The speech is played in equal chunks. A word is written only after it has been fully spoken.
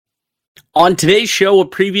On today's show, we'll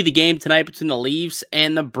preview the game tonight between the Leafs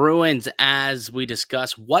and the Bruins as we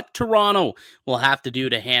discuss what Toronto will have to do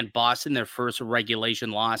to hand Boston their first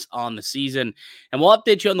regulation loss on the season. And we'll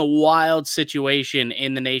update you on the wild situation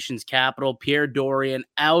in the nation's capital. Pierre Dorion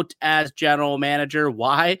out as general manager.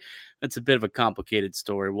 Why? That's a bit of a complicated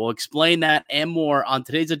story. We'll explain that and more on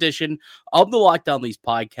today's edition of the Locked On Leafs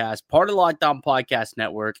podcast, part of the Locked On Podcast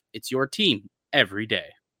Network. It's your team every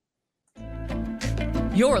day.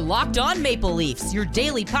 You're Locked On Maple Leafs, your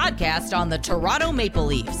daily podcast on the Toronto Maple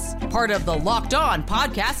Leafs. Part of the Locked On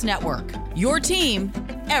Podcast Network, your team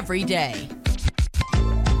every day.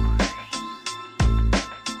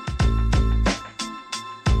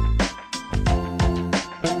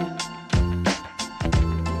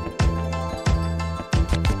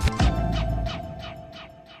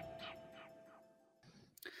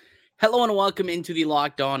 Hello and welcome into the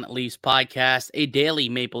Locked On Leafs podcast, a daily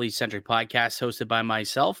Maple Leaf-centric podcast hosted by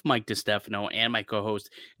myself, Mike DiStefano, and my co-host,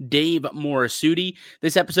 Dave Morisuti.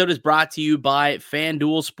 This episode is brought to you by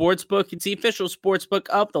FanDuel Sportsbook. It's the official sportsbook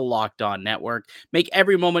of the Locked On Network. Make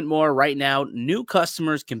every moment more right now. New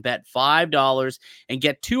customers can bet $5 and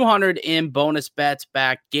get $200 in bonus bets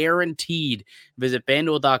back, guaranteed. Visit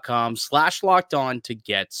FanDuel.com/LockedOn to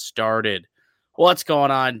get started. What's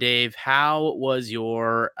going on, Dave? How was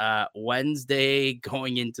your Wednesday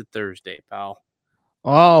going into Thursday, pal?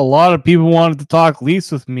 Well, a lot of people wanted to talk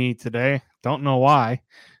Leafs with me today. Don't know why.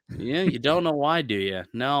 Yeah, you don't know why, do you?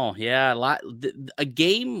 No, yeah. A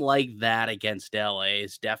game like that against LA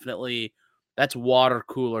is definitely, that's water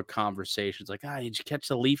cooler conversations. Like, did you catch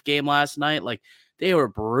the Leaf game last night? Like, they were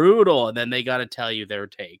brutal. And then they got to tell you their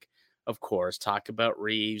take. Of course, talk about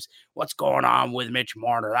Reeves. What's going on with Mitch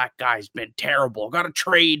Marner? That guy's been terrible. Got to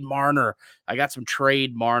trade Marner. I got some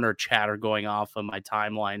trade Marner chatter going off on my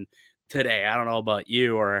timeline today. I don't know about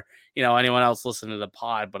you or anyone else listening to the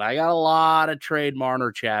pod, but I got a lot of trade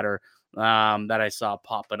Marner chatter that I saw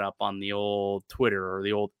popping up on the old Twitter or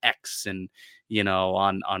the old X and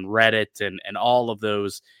on Reddit and all of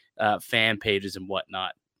those fan pages and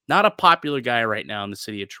whatnot. Not a popular guy right now in the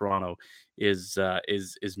city of Toronto is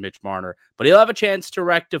Mitch Marner, but he'll have a chance to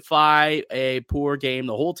rectify a poor game.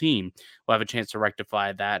 The whole team will have a chance to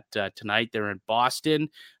rectify that tonight. They're in Boston,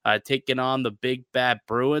 taking on the big bad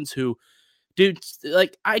Bruins, who, dude,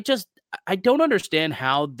 like I don't understand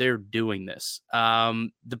how they're doing this.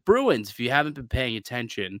 The Bruins, if you haven't been paying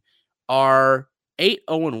attention, are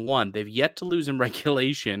 8-0-1. They've yet to lose in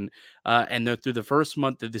regulation, and they're through the first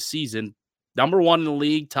month of the season, number one in the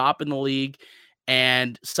league, top in the league.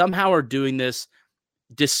 And somehow are doing this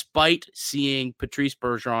despite seeing Patrice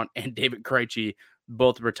Bergeron and David Krejci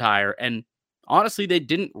both retire. And honestly, they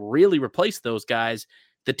didn't really replace those guys.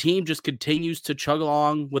 The team just continues to chug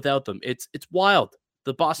along without them. It's wild.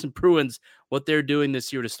 The Boston Bruins, what they're doing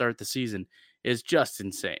this year to start the season is just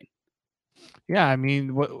insane. Yeah, I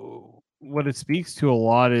mean, what it speaks to a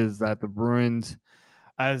lot is that the Bruins,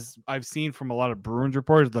 as I've seen from a lot of Bruins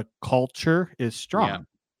reporters, the culture is strong. Yeah,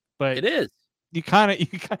 but it is.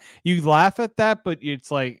 You laugh at that, but it's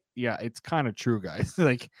like, yeah, it's kind of true, guys.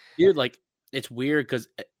 Like, dude, like it's weird because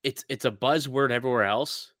it's a buzzword everywhere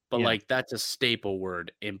else, but like that's a staple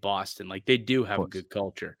word in Boston. Like they do have a good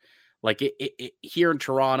culture. Like it here in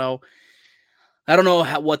Toronto, I don't know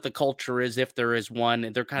what the culture is, if there is one.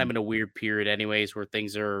 They're kind of in a weird period, anyways, where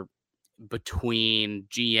things are between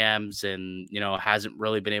GMs and hasn't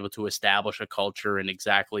really been able to establish a culture and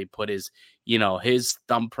exactly put his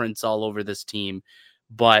thumbprints all over this team.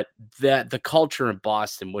 But the culture in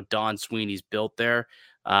Boston, what Don Sweeney's built there,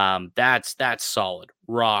 that's solid,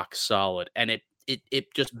 rock solid. And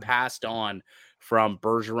it just passed on from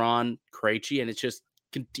Bergeron, Krejci, and it's just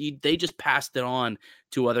they just passed it on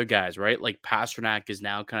to other guys, right? Like Pastrnak is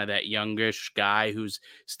now kind of that youngish guy who's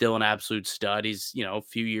still an absolute stud. He's, a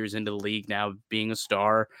few years into the league now being a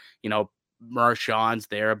star. Marchand's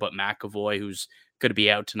there, but McAvoy, who's going to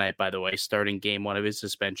be out tonight, by the way, starting game one of his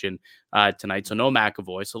suspension tonight. So no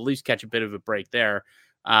McAvoy. So at least catch a bit of a break there.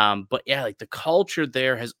 But yeah, like the culture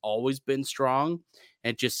there has always been strong.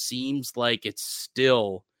 And it just seems like it's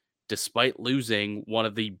still, despite losing one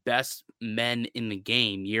of the best men in the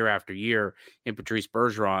game year after year in Patrice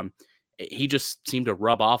Bergeron, he just seemed to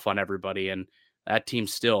rub off on everybody, and that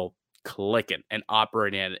team's still clicking and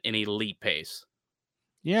operating at an elite pace.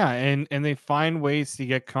 Yeah, and they find ways to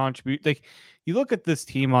get contribute. Like you look at this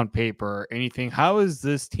team on paper and you think, how is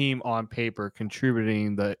this team on paper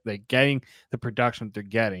contributing getting the production they're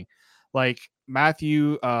getting? Like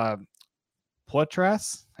Matthew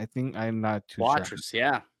Poitras, I think I'm not too sure.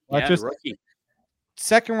 Yeah. Just rookie.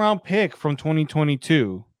 Second round pick from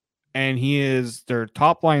 2022, and he is their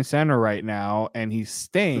top line center right now, and he's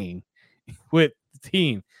staying with the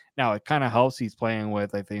team. Now it kind of helps he's playing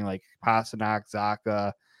with, I think, like Pasternak,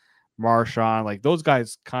 Zaka, Marchand, like those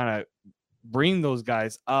guys kind of bring those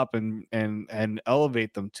guys up and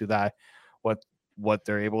elevate them to that what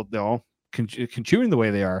they're able to contributing the way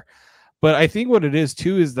they are. But I think what it is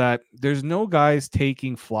too is that there's no guys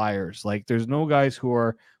taking flyers. Like there's no guys who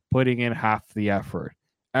are putting in half the effort.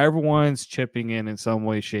 Everyone's chipping in some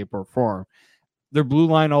way, shape, or form. Their blue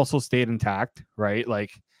line also stayed intact, right?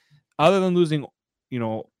 Like other than losing,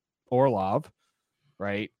 Orlov,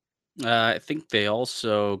 right? I think they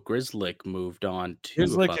also Grizzlick moved on too,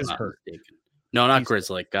 if Grizzlick I'm is not hurt. mistaken. No, not He's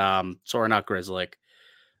Grizzlick. Sorry, not Grizzlick.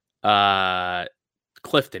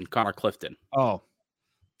 Clifton, Connor Clifton. Oh,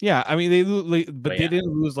 yeah. I mean, but they yeah.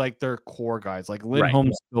 didn't lose like their core guys. Like Right.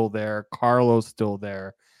 Lindholm's still there, Carlo's still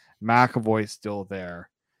there, McAvoy's still there.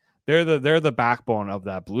 They're the backbone of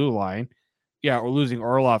that blue line. Yeah, we're losing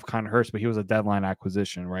Orlov kind of hurts, but he was a deadline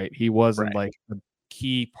acquisition, right? He wasn't like a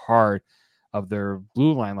key part of their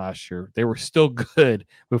blue line last year. They were still good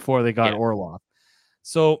before they got Orlov.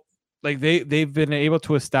 So like they've been able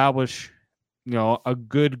to establish, a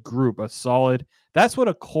good group, a solid. That's what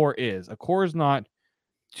a core is. A core is not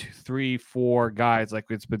 2, 3, 4 guys like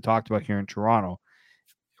it's been talked about here in Toronto,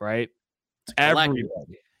 right? Everybody.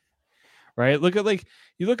 Right?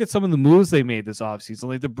 You look at some of the moves they made this offseason.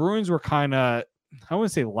 Like the Bruins were kind of, I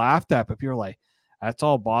wouldn't say laughed at, but people were like, that's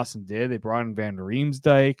all Boston did. They brought in Van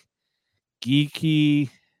Riemsdyk, Geeky.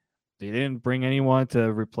 They didn't bring anyone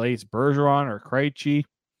to replace Bergeron or Krejci.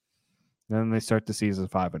 Then they start the season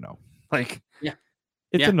 5-0. Like,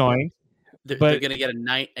 it's annoying. They're going to get a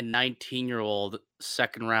 19-year-old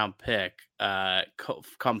second-round pick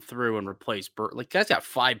come through and replace Bert. Like, guy's got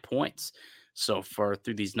 5 points so far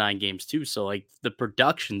through these 9 games too. So like the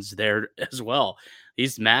production's there as well.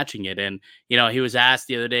 He's matching it. And, he was asked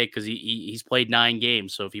the other day because he's played 9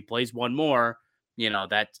 games. So if he plays one more,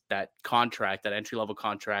 that contract, that entry-level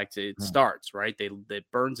contract, it starts, right? They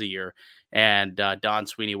burns a year. And Don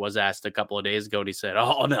Sweeney was asked a couple of days ago and he said,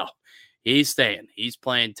 oh no, he's staying. He's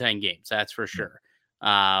playing 10 games. That's for sure.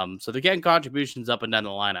 So they're getting contributions up and down the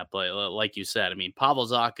lineup. Like you said, I mean, Pavel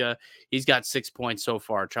Zacha, he's got 6 points so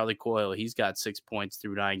far. Charlie Coyle, he's got 6 points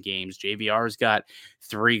through 9 games. JVR's got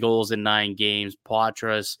 3 goals in 9 games.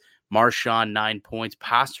 Poitras, Marchand, 9 points.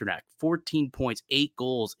 Pasternak, 14 points, 8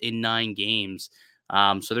 goals in 9 games.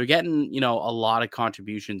 So they're getting, a lot of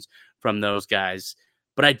contributions from those guys.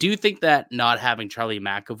 But I do think that not having Charlie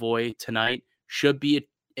McAvoy tonight should be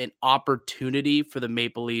an opportunity for the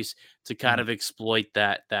Maple Leafs to kind of exploit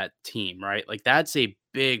that team, right? Like that's a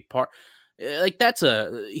big part. Like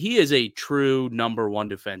he is a true number 1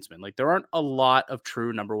 defenseman. Like there aren't a lot of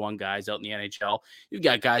true number 1 guys out in the NHL. You've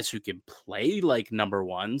got guys who can play like number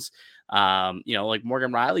 1s. Like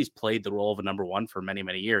Morgan Riley's played the role of a number 1 for many,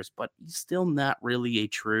 many years, but he's still not really a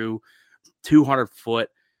true 200-foot,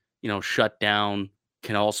 shutdown,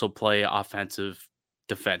 can also play offensive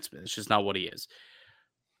defenseman. It's just not what he is.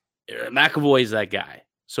 McAvoy is that guy.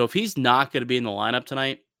 So if he's not going to be in the lineup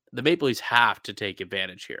tonight, the Maple Leafs have to take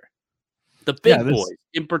advantage here. The big boys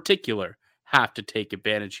in particular have to take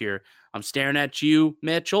advantage here. I'm staring at you,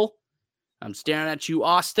 Mitchell. I'm staring at you,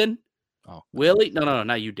 Austin. Oh, Willie. No,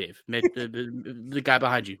 not you, Dave. The guy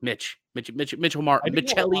behind you, Mitchell Martin.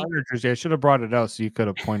 Michelli. I should have brought it out so you could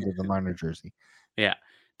have pointed the Marner jersey. Yeah.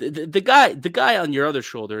 The guy on your other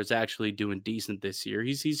shoulder is actually doing decent this year.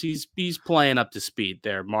 He's playing up to speed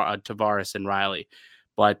there, Tavares and Riley.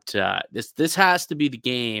 But this has to be the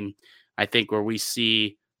game, I think, where we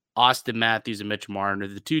see Austin Matthews and Mitch Marner,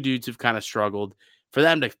 the 2 dudes who've kind of struggled, for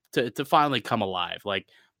them to finally come alive. Like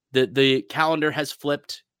the calendar has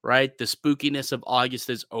flipped, right? The spookiness of August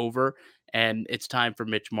is over, and it's time for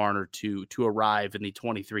Mitch Marner to arrive in the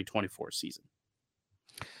 23-24 season.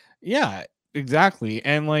 Yeah. Exactly.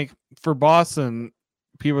 And like for Boston,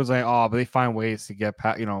 people say, oh, but they find ways to get,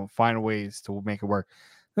 find ways to make it work.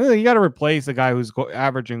 You got to replace a guy who's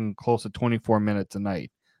averaging close to 24 minutes a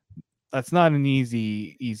night. That's not an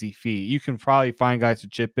easy feat. You can probably find guys to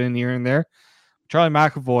chip in here and there. Charlie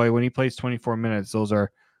McAvoy, when he plays 24 minutes, those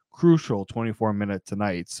are crucial 24 minutes a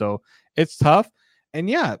night. So it's tough. And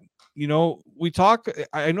yeah, I know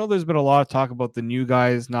there's been a lot of talk about the new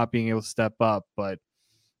guys not being able to step up, but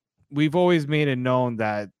we've always made it known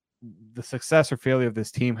that the success or failure of this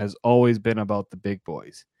team has always been about the big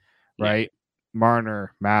boys, right? Yeah.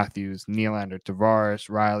 Marner, Matthews, Nylander, Tavares,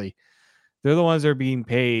 Riley. They're the ones that are being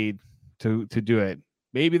paid to do it.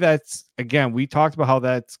 Maybe that's, again, we talked about how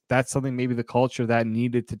that's something, maybe the culture that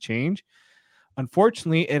needed to change.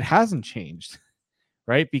 Unfortunately, it hasn't changed,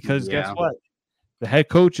 right? Because guess what? The head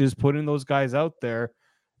coach is putting those guys out there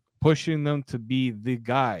pushing them to be the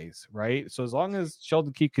guys, right? So as long as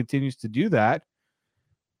Sheldon Keefe continues to do that,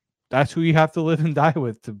 that's who you have to live and die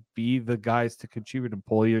with, to be the guys to contribute and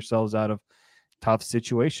pull yourselves out of tough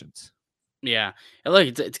situations. Yeah, and look,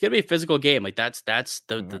 it's gonna be a physical game. Like that's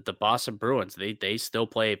Mhm. the Boston Bruins. They still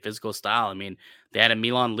play a physical style. I mean, they had a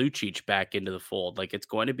Milan Lucic back into the fold. Like it's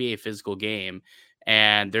going to be a physical game,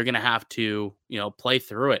 and they're gonna have to play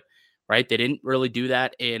through it. Right? They didn't really do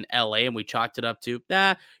that in LA, and we chalked it up to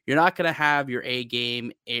you're not gonna have your A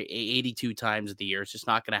game 82 times of the year. It's just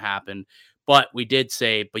not gonna happen. But we did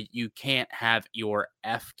say, but you can't have your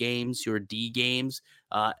F games, your D games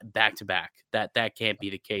back to back. That can't be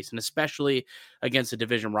the case, and especially against a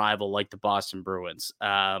division rival like the Boston Bruins.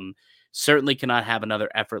 Certainly cannot have another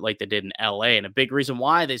effort like they did in LA. And a big reason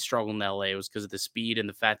why they struggled in LA was because of the speed and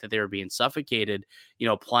the fact that they were being suffocated,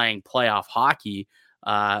 playing playoff hockey.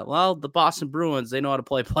 Well, the Boston Bruins, they know how to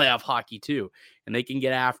play playoff hockey too, and they can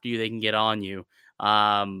get after you, they can get on you.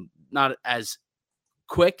 Not as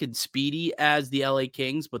quick and speedy as the LA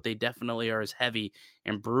Kings, but they definitely are as heavy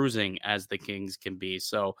and bruising as the Kings can be.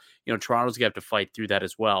 So, Toronto's going to have to fight through that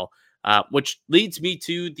as well, which leads me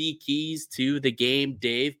to the keys to the game,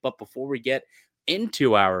 Dave. But before we get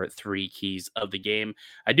into our 3 keys of the game,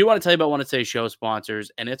 I do want to tell you about one of today's show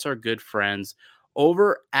sponsors, and it's our good friends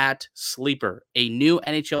over at Sleeper. A new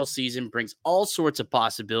NHL season brings all sorts of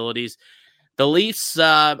possibilities. The Leafs,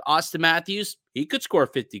 Austin Matthews, he could score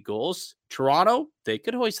 50 goals. Toronto, they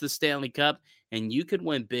could hoist the Stanley Cup, and you could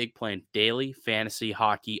win big playing daily fantasy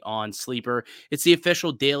hockey on Sleeper. It's the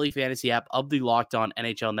official daily fantasy app of the Locked On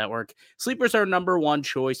NHL Network. Sleeper's our number one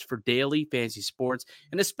choice for daily fantasy sports,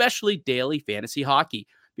 and especially daily fantasy hockey.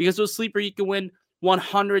 Because with Sleeper, you can win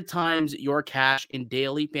 100 times your cash in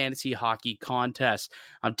daily fantasy hockey contests.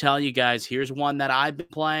 I'm telling you guys, here's one that I've been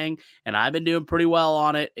playing, and I've been doing pretty well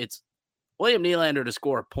on it. It's William Nylander to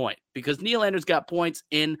score a point, because Nylander's got points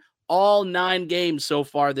in all 9 games so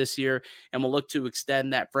far this year, and will look to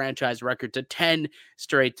extend that franchise record to 10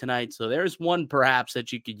 straight tonight. So there's one perhaps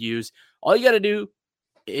that you could use. All you got to do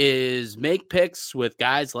is make picks with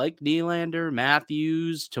guys like Nylander,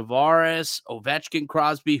 Matthews, Tavares, Ovechkin,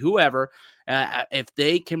 Crosby, whoever. If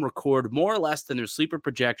they can record more or less than their sleeper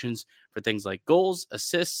projections for things like goals,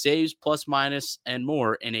 assists, saves, plus minus, and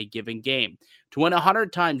more in a given game. To win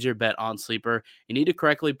 100 times your bet on Sleeper, you need to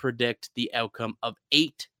correctly predict the outcome of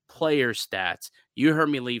 8 player stats. You heard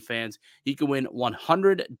me, Leaf fans. You can win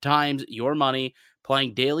 100 times your money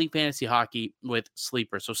playing daily fantasy hockey with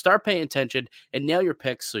Sleeper. So start paying attention and nail your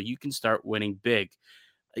picks so you can start winning big.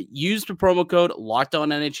 Use the promo code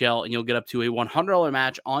LOCKEDONNHL and you'll get up to a $100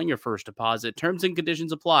 match on your first deposit. Terms and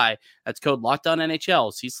conditions apply. That's code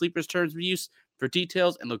LOCKEDONNHL. See Sleeper's terms of use for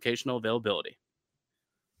details and locational availability.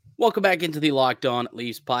 Welcome back into the Locked On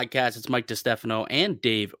Leafs podcast. It's Mike DiStefano and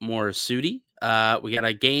Dave Morisuti. We got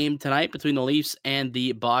a game tonight between the Leafs and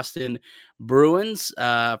the Boston Bruins.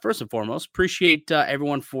 First and foremost, appreciate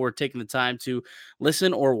everyone for taking the time to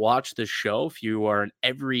listen or watch the show. If you are an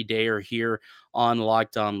everydayer here on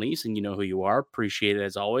Locked On Leafs and you know who you are, appreciate it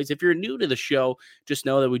as always. If you're new to the show, just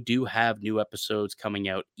know that we do have new episodes coming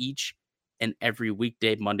out each and every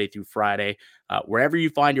weekday, Monday through Friday, wherever you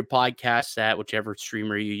find your podcasts at, whichever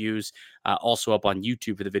streamer you use. Also up on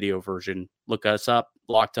YouTube for the video version. Look us up,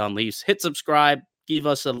 Locked On Leafs. Hit subscribe, give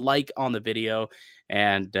us a like on the video,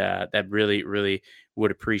 and that really, really would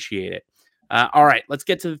appreciate it. All right, let's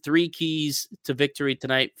get to the 3 keys to victory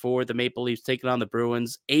tonight for the Maple Leafs taking on the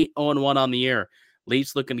Bruins. 8-0-1 on the year.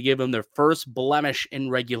 Leafs looking to give them their first blemish in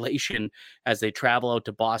regulation as they travel out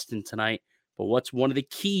to Boston tonight. But what's one of the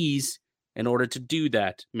keys in order to do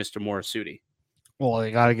that, Mr. Morisuti? Well,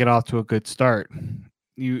 they got to get off to a good start.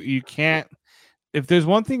 You can't. If there's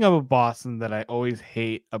one thing about Boston that I always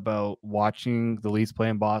hate about watching the Leafs play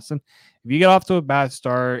in Boston, if you get off to a bad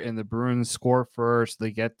start and the Bruins score first,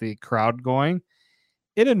 they get the crowd going,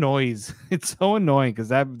 it annoys. It's so annoying because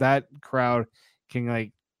that crowd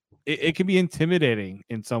can it can be intimidating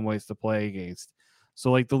in some ways to play against.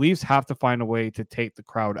 So the Leafs have to find a way to take the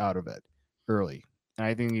crowd out of it early. And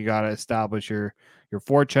I think you got to establish your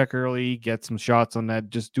forecheck early, get some shots on that.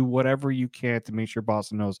 Just do whatever you can to make sure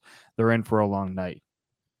Boston knows they're in for a long night.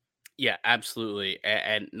 Yeah, absolutely.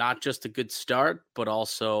 And not just a good start, but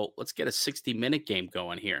also let's get a 60-minute game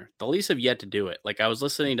going here. The Leafs have yet to do it. I was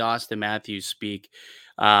listening to Austin Matthews speak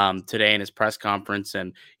today in his press conference.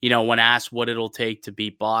 And, when asked what it'll take to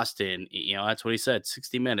beat Boston, that's what he said,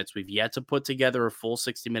 60 minutes. We've yet to put together a full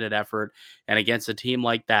 60-minute effort. And against a team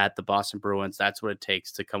like that, the Boston Bruins, that's what it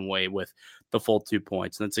takes to come away with the full 2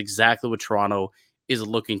 points. And that's exactly what Toronto is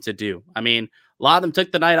looking to do. I mean, a lot of them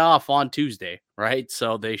took the night off on Tuesday, right?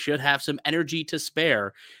 So they should have some energy to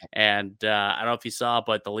spare. And I don't know if you saw,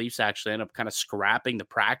 but the Leafs actually ended up kind of scrapping the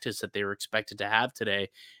practice that they were expected to have today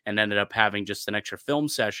and ended up having just an extra film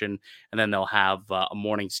session. And then they'll have a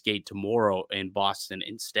morning skate tomorrow in Boston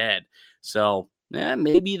instead. So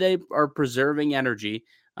maybe they are preserving energy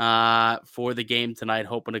for the game tonight,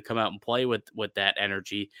 hoping to come out and play with that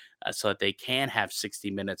energy so that they can have 60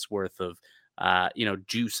 minutes worth of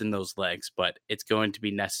juice in those legs, but it's going to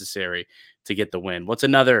be necessary to get the win. What's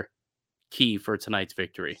another key for tonight's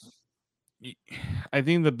victory? I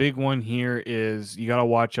think the big one here is you got to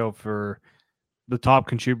watch out for the top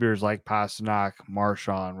contributors like Pasternak,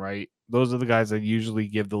 Marchand, right? Those are the guys that usually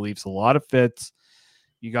give the Leafs a lot of fits.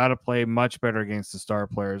 You got to play much better against the star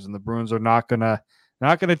players, and the Bruins are not gonna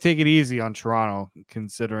take it easy on Toronto,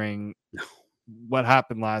 considering what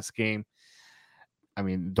happened last game. I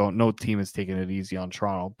mean, no team is taking it easy on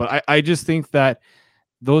Toronto, but I just think that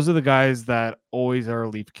those are the guys that always are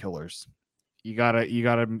Leaf killers. You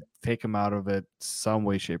gotta take them out of it some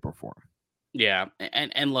way, shape, or form. Yeah,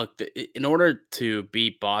 and look, in order to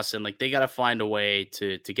beat Boston, like they got to find a way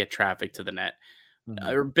to get traffic to the net.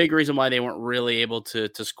 A big reason why they weren't really able to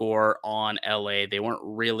score on LA. They weren't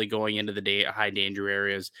really going into the high danger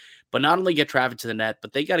areas, but not only get traffic to the net,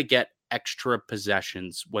 but they got to get extra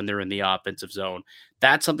possessions when they're in the offensive zone.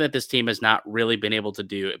 That's something that this team has not really been able to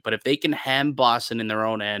do. But if they can hem Boston in their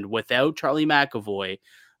own end without Charlie McAvoy,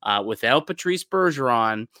 without Patrice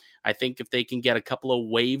Bergeron, I think if they can get a couple of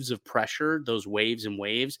waves of pressure, those waves and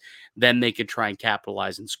waves, then they could try and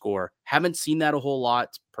capitalize and score. Haven't seen that a whole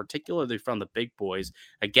lot, particularly from the big boys.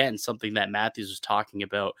 Again, something that Matthews was talking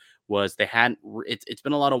about was they hadn't. It's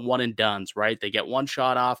been a lot of one and dones, right? They get one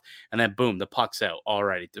shot off, and then boom, the puck's out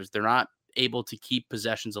already. They're not able to keep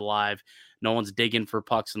possessions alive. No one's digging for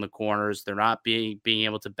pucks in the corners. They're not being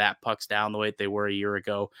able to bat pucks down the way they were a year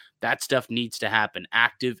ago. That stuff needs to happen.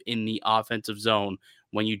 Active in the offensive zone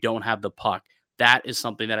when you don't have the puck. That is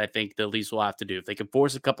something that I think the Leafs will have to do. If they can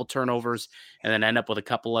force a couple turnovers and then end up with a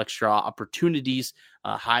couple extra opportunities,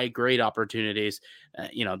 high-grade opportunities,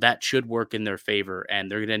 that should work in their favor. And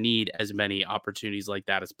they're going to need as many opportunities like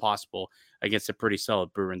that as possible against a pretty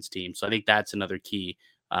solid Bruins team. So I think that's another key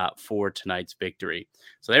for tonight's victory.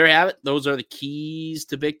 So there you have it. Those are the keys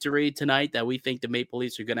to victory tonight that we think the Maple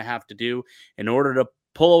Leafs are going to have to do in order to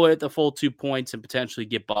pull away the full 2 points and potentially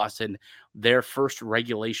get Boston their first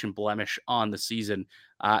regulation blemish on the season.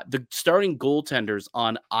 The starting goaltenders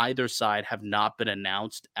on either side have not been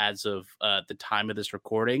announced as of the time of this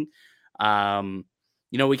recording. We kind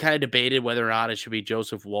of debated whether or not it should be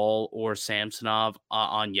Joseph Woll or Samsonov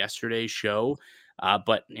on yesterday's show.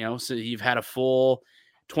 But so you've had a full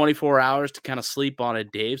 24 hours to kind of sleep on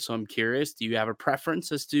it, Dave. So I'm curious, do you have a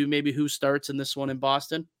preference as to maybe who starts in this one in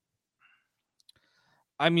Boston?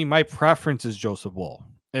 I mean, my preference is Joseph Woll.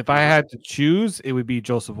 If I had to choose, it would be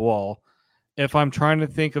Joseph Woll. If I'm trying to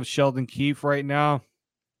think of Sheldon Keefe right now,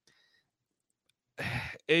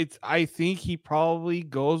 I think he probably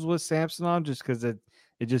goes with Samsonov just because it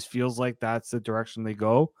just feels like that's the direction they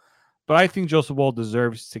go. But I think Joseph Woll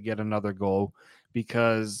deserves to get another goal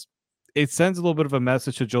because it sends a little bit of a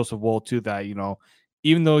message to Joseph Woll too that,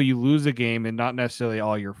 even though you lose a game and not necessarily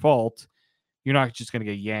all your fault, you're not just going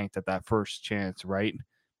to get yanked at that first chance, right?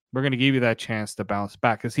 We're going to give you that chance to bounce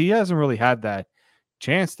back because he hasn't really had that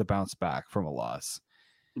chance to bounce back from a loss.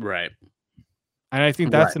 Right. And I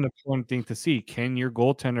think that's an important thing to see. Can your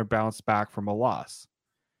goaltender bounce back from a loss?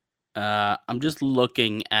 I'm just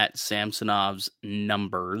looking at Samsonov's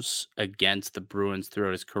numbers against the Bruins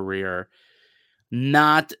throughout his career.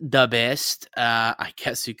 Not the best, I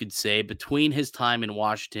guess you could say. Between his time in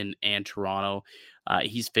Washington and Toronto,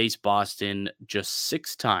 he's faced Boston just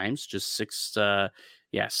 6 times,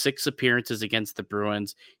 six appearances against the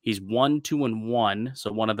Bruins. He's 1-2-1.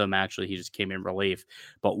 So one of them actually he just came in relief,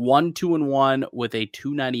 but 1-2-1 with a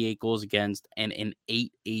 298 goals against and an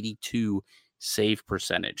 882 save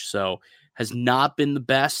percentage. So has not been the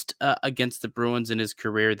best against the Bruins in his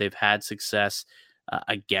career. They've had success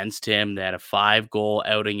against him. They had a 5-goal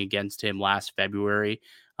outing against him last February.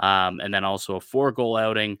 And then also a 4-goal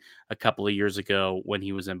outing a couple of years ago when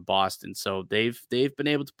he was in Boston. So they've been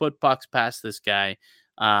able to put pucks past this guy.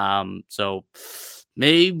 So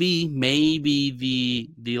maybe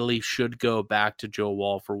the Leafs should go back to Joe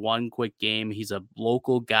Woll for one quick game. He's a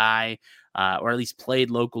local guy, or at least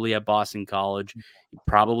played locally at Boston College. He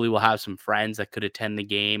probably will have some friends that could attend the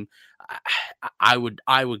game. I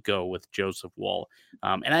would go with Joseph Woll.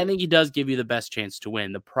 And I think he does give you the best chance to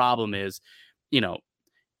win. The problem is,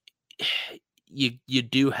 you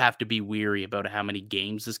do have to be weary about how many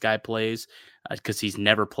games this guy plays, because he's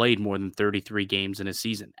never played more than 33 games in a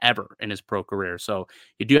season ever in his pro career. So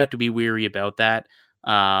you do have to be weary about that.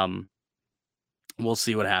 We'll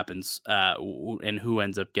see what happens, and who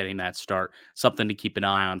ends up getting that start. Something to keep an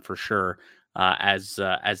eye on for sure, as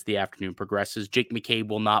the afternoon progresses. Jake McCabe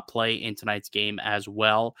will not play in tonight's game as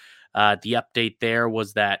well. The update there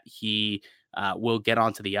was that he will get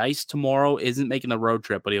onto the ice tomorrow. Isn't making the road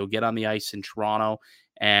trip, but he'll get on the ice in Toronto,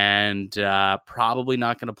 and probably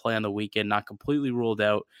not going to play on the weekend. Not completely ruled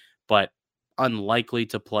out, but unlikely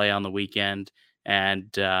to play on the weekend.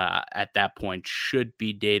 And at that point, should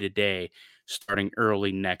be day to day starting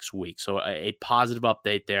early next week. So a positive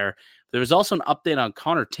update there. There was also an update on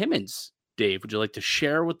Connor Timmins. Dave, would you like to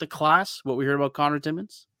share with the class what we heard about Connor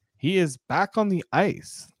Timmins? He is back on the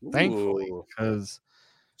ice, thankfully, Ooh. because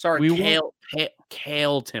Sorry,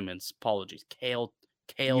 Cale Timmins. Apologies, Cale.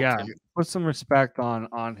 Yeah, Timmins. put some respect on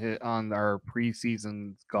our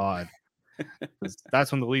preseason god.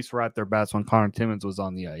 That's when the Leafs were at their best, when Connor Timmins was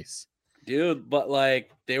on the ice. Dude, but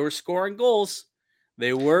like they were scoring goals.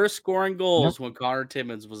 They were scoring goals when Connor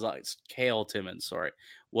Timmins was Cale Timmins,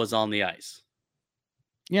 was on the ice.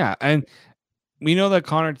 Yeah, and we know that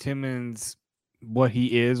Connor Timmins, what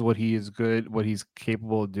he is good, what he's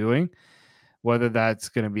capable of doing. Whether that's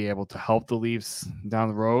going to be able to help the Leafs down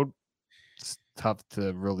the road, it's tough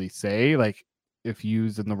to really say. Like, if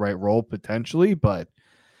used in the right role, potentially. But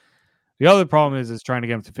the other problem is trying to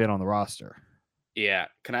get him to fit on the roster. Yeah.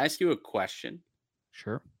 Can I ask you a question?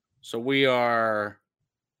 Sure. So we are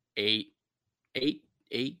 9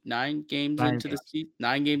 games into the season.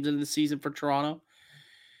 9 games into the season for Toronto.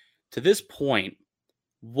 To this point,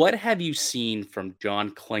 what have you seen from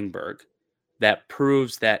John Klingberg that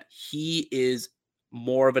proves that he is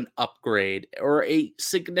more of an upgrade, or a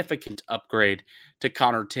significant upgrade, to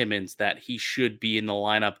Connor Timmins, that he should be in the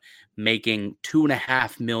lineup making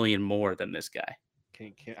 $2.5 million more than this guy?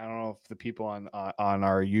 I don't know if the people on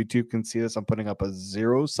our YouTube can see this. I'm putting up a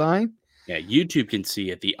 0 sign. Yeah, YouTube can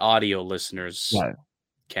see it. The audio listeners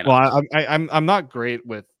cannot. Well, I'm not great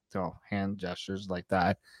with hand gestures like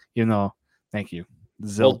that. Thank you.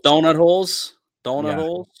 Well, donut holes.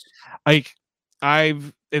 Like, I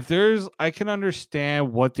can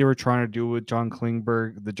understand what they were trying to do with John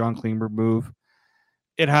Klingberg, the John Klingberg move.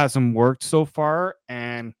 It hasn't worked so far,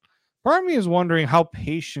 and part of me is wondering how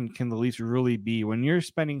patient can the Leafs really be when you're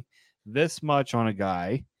spending this much on a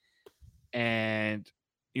guy and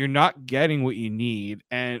you're not getting what you need.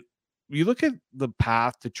 And you look at the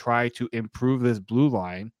path to try to improve this blue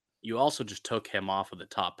line. You also just took him off of the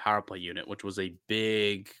top power play unit, which was a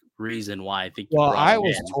big reason why I think. I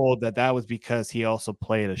was told that was because he also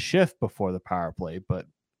played a shift before the power play, but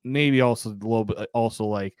maybe also a little bit. Also,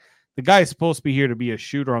 like, the guy is supposed to be here to be a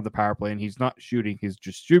shooter on the power play, and he's not shooting; he's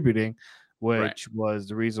distributing, which was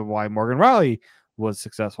the reason why Morgan Rielly was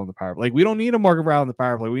successful on the power play. Like, we don't need a Morgan Rielly on the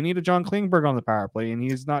power play; we need a John Klingberg on the power play, and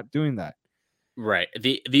he's not doing that. Right.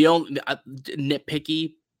 The only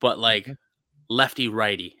nitpicky, but like lefty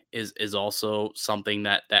righty is also something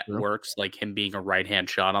that works. Like, him being a right hand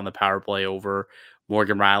shot on the power play over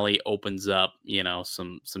Morgan Rielly opens up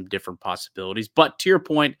some different possibilities. But to your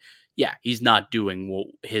point, yeah, he's not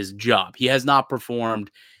doing his job. He has not performed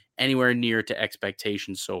anywhere near to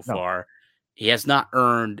expectations so far. He has not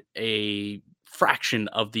earned a fraction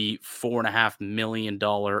of the $4.5 million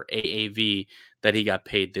AAV that he got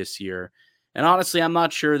paid this year. And honestly, I'm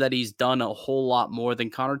not sure that he's done a whole lot more than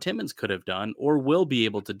Connor Timmins could have done or will be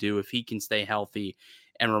able to do if he can stay healthy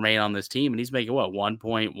and remain on this team. And he's making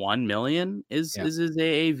 $1.1 million is his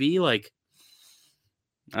AAV. Like,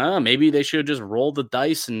 maybe they should have just rolled the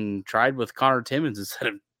dice and tried with Connor Timmins instead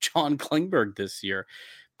of John Klingberg this year.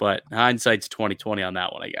 But hindsight's 2020 on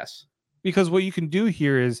that one, I guess. Because what you can do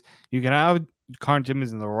here is you can have Connor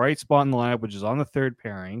Timmins in the right spot in the lineup, which is on the third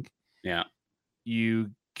pairing. Yeah.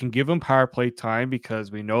 You can give him power play time because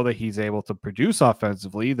we know that he's able to produce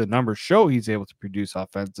offensively. The numbers show he's able to produce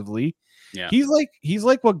offensively. Yeah. He's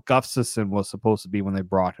like what Gustafsson was supposed to be when they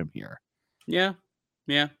brought him here. Yeah.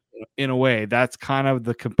 Yeah. In a way, that's kind of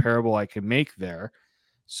the comparable I can make there.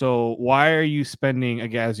 So why are you spending,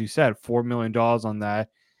 again, as you said, $4 million on that?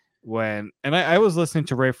 I was listening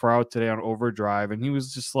to Ray Farrow today on Overdrive, and he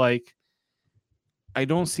was just like, I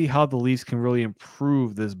don't see how the Leafs can really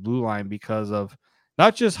improve this blue line because of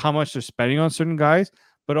not just how much they're spending on certain guys,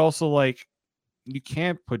 but also, like, you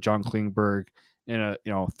can't put John Klingberg in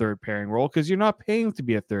a third pairing role because you're not paying him to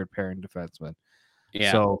be a third pairing defenseman.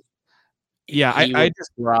 Yeah. So yeah, I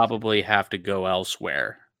just probably have to go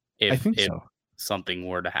elsewhere if so. Something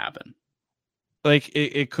were to happen. like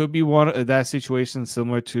it could be one of that situation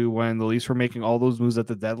similar to when the Leafs were making all those moves at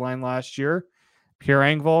the deadline last year. Pierre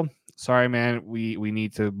Engvall, sorry man, we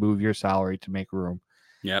need to move your salary to make room.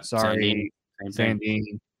 Yep. Sandine, Sorry, same thing.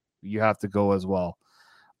 Sandine, you have to go as well.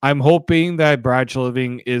 I'm hoping that Brad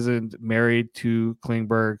Treliving isn't married to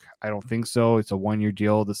Klingberg. I don't think so. It's a 1-year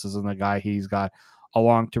deal. This isn't a guy he's got a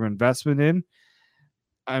long-term investment in.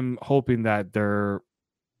 I'm hoping that they're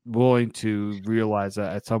willing to realize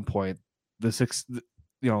that at some point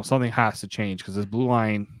something has to change because this blue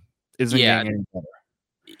line isn't getting any better.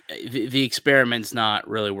 The experiment's not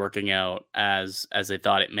really working out as they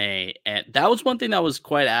thought it may, and that was one thing that was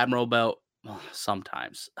quite admirable about.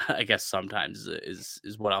 Sometimes, I guess sometimes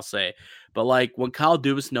is what I'll say, but like when Kyle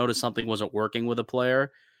Dubas noticed something wasn't working with a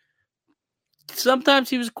player, sometimes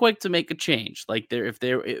he was quick to make a change. Like if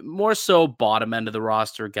they're more so bottom end of the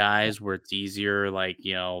roster guys where it's easier, like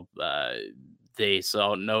they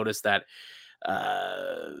notice that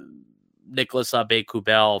Nicholas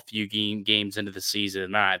Aube-Kubel a few games into the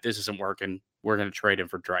season. All right, this isn't working. We're going to trade him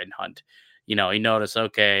for Dryden Hunt. He noticed,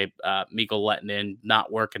 okay, Mikko Lehtinen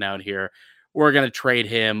not working out here. We're going to trade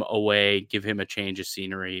him away, give him a change of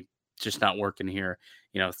scenery. Just not working here.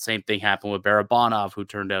 Same thing happened with Barabanov, who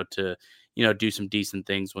turned out to, do some decent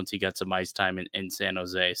things once he got some ice time in San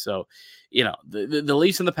Jose. So, the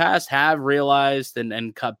Leafs in the past have realized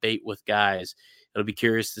and cut bait with guys. It'll be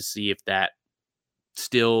curious to see if that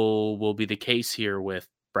still will be the case here with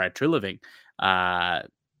Brad Treliving.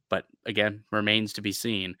 But again, remains to be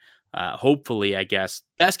seen. Hopefully, I guess,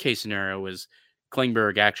 best case scenario is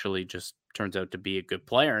Klingberg actually just turns out to be a good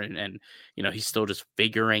player and he's still just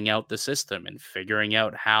figuring out the system and figuring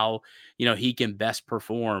out how, he can best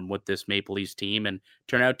perform with this Maple Leafs team and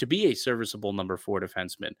turn out to be a serviceable number 4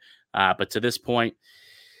 defenseman. But to this point,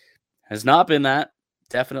 has not been that.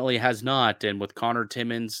 Definitely has not. And with Connor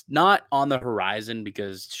Timmins not on the horizon,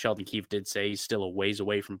 because Sheldon Keefe did say he's still a ways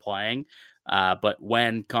away from playing. But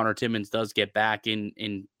when Connor Timmins does get back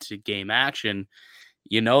into game action,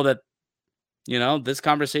 this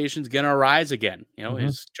conversation is going to arise again.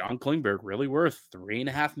 Is John Klingberg really worth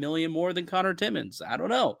 $3.5 million more than Connor Timmins? I don't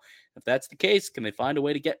know. If that's the case, can they find a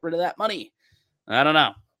way to get rid of that money? I don't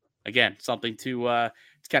know. Again, something to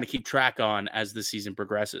kind of keep track on as the season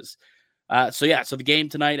progresses. So the game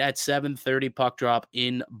tonight at 7:30 puck drop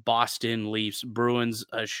in Boston. Leafs Bruins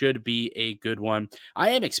should be a good one.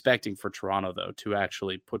 I am expecting for Toronto, though, to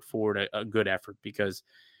actually put forward a good effort because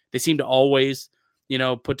they seem to always,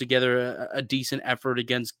 put together a decent effort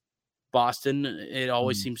against Boston. It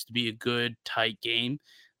always seems to be a good, tight game.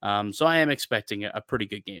 So I am expecting a pretty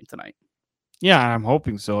good game tonight. Yeah, I'm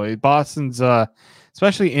hoping so. Boston's,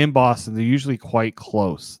 especially in Boston, they're usually quite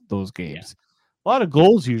close, those games. Yeah. A lot of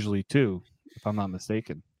goals usually, too, if I'm not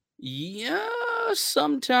mistaken. Yeah,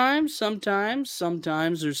 sometimes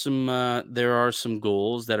there's there are some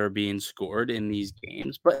goals that are being scored in these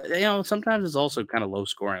games, but sometimes it's also kind of low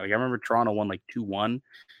scoring. Like I remember Toronto won like 2-1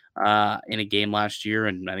 in a game last year,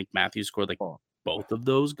 and I think Matthews scored like both of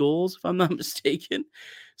those goals, if I'm not mistaken.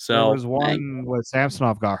 So there was one where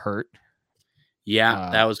Samsonov got hurt. Yeah,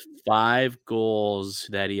 that was 5 goals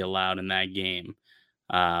that he allowed in that game.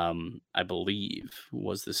 I believe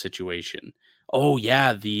was the situation. Oh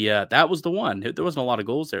yeah, that was the one. There wasn't a lot of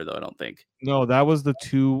goals there though, I don't think. No, that was the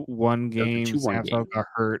 2-1 game. Samsonov got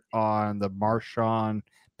hurt on the Marchand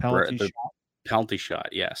penalty shot. Penalty shot,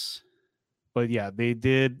 yes. But yeah, they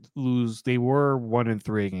did lose. They were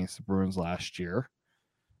 1-3 against the Bruins last year.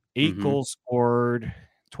 8 goals scored,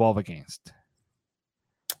 12 against.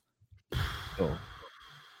 So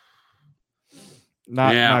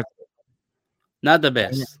not the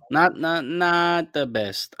best. Not the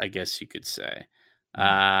best, I guess you could say.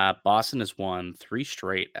 Boston has won 3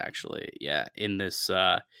 straight, actually. Yeah, in this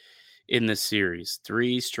series.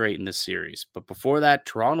 3 straight in this series. But before that,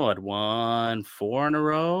 Toronto had won 4 in a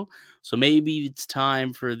row. So maybe it's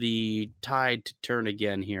time for the tide to turn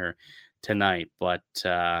again here tonight. But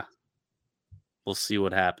we'll see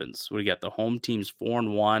what happens. We got the home teams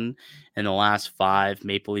 4-1 in the last 5.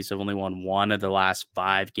 Maple Leafs have only won 1 of the last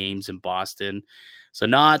 5 games in Boston. So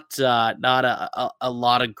not a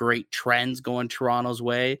lot of great trends going Toronto's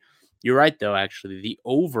way. You're right, though. Actually, the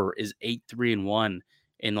over is 8-3-1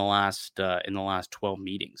 in the last 12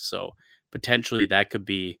 meetings. So potentially that could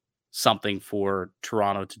be something for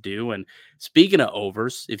Toronto to do. And speaking of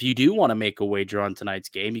overs, if you do want to make a wager on tonight's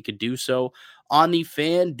game, you could do so on the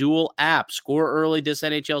FanDuel app. Score early this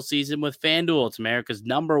NHL season with FanDuel. It's America's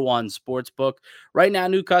 #1 sports book. Right now,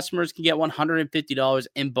 new customers can get $150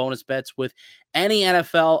 in bonus bets with any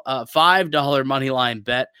NFL $5 moneyline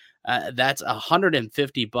bet. That's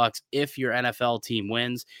 $150 if your NFL team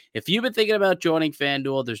wins. If you've been thinking about joining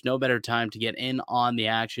FanDuel, there's no better time to get in on the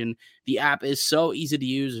action. The app is so easy to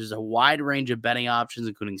use. There's a wide range of betting options,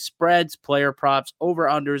 including spreads, player props,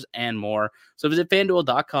 over-unders, and more. So visit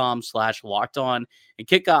FanDuel.com/lockedon and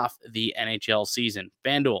kick off the NHL season.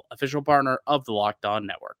 FanDuel, official partner of the Locked On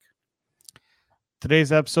Network.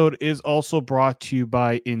 Today's episode is also brought to you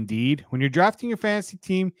by Indeed. When you're drafting your fantasy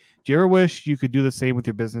team, do you ever wish you could do the same with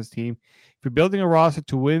your business team? If you're building a roster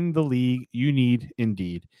to win the league, you need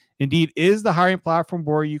Indeed. Indeed is the hiring platform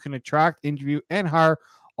where you can attract, interview, and hire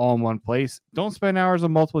all in one place. Don't spend hours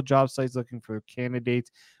on multiple job sites looking for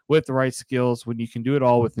candidates with the right skills when you can do it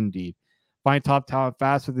all with Indeed. Find top talent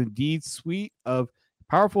fast with Indeed's suite of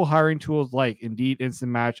powerful hiring tools like Indeed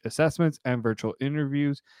Instant Match assessments and virtual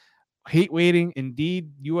interviews. Hate waiting. Indeed,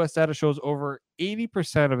 U.S. data shows over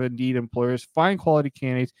 80% of Indeed employers find quality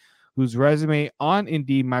candidates whose resume on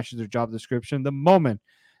Indeed matches their job description the moment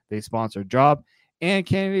they sponsor a job. And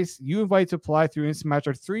candidates you invite to apply through Instant Match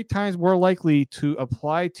are 3 times more likely to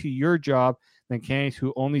apply to your job than candidates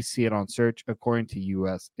who only see it on search, according to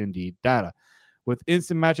U.S. Indeed data. With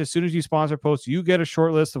Instant Match, as soon as you sponsor posts, you get a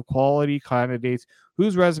short list of quality candidates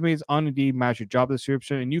whose resumes on Indeed match your job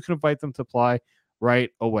description, and you can invite them to apply right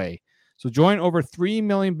away. So join over 3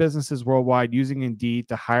 million businesses worldwide using Indeed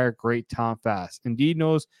to hire great talent fast. Indeed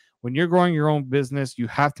knows when you're growing your own business, you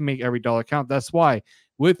have to make every dollar count. That's why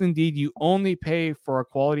with Indeed, you only pay for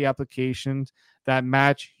quality applications that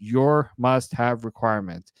match your must-have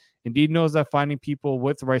requirements. Indeed knows that finding people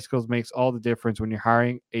with the right skills makes all the difference when you're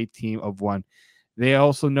hiring a team of one. They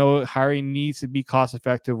also know hiring needs to be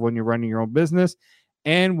cost-effective when you're running your own business.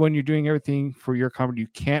 And when you're doing everything for your company, you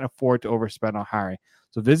can't afford to overspend on hiring.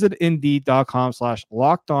 So visit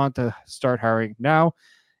Indeed.com/lockedon to start hiring now.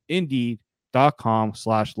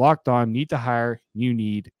 Indeed.com/lockedon. Need to hire. You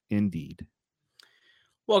need Indeed.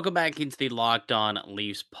 Welcome back into the Locked On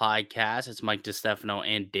Leafs podcast. It's Mike DiStefano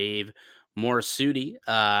and Dave Morisuti.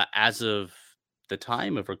 As of the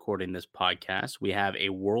time of recording this podcast, we have a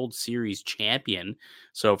World Series champion.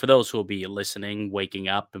 So for those who will be listening, waking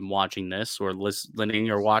up and watching this, or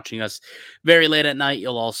listening or watching us very late at night,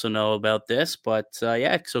 you'll also know about this. But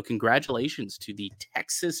so congratulations to the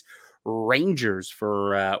Texas Rangers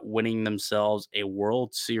for winning themselves a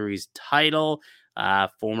World Series title.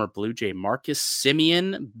 Former Blue Jay Marcus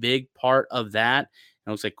Semien, big part of that. It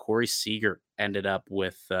looks like Corey Seager ended up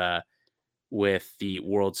with the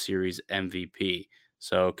World Series MVP.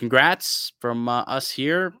 So congrats from us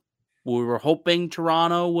here. We were hoping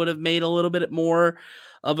Toronto would have made a little bit more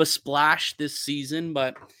of a splash this season,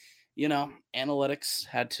 but analytics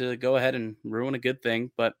had to go ahead and ruin a good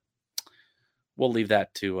thing. But we'll leave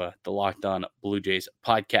that to the Locked On Blue Jays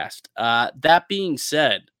podcast. That being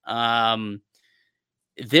said,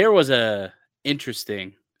 there was a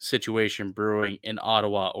interesting situation brewing in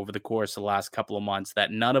Ottawa over the course of the last couple of months that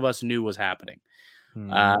none of us knew was happening.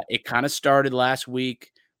 It kind of started last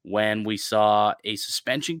week when we saw a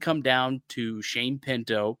suspension come down to Shane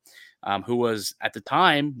Pinto, who was at the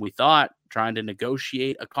time, we thought, trying to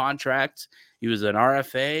negotiate a contract. He was an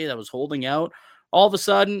RFA that was holding out. All of a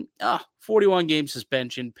sudden, 41-game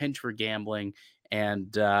suspension, pinch for gambling,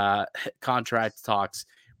 and contract talks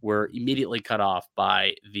were immediately cut off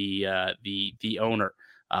by the owner,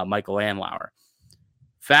 Michael Andlauer.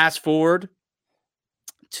 Fast forward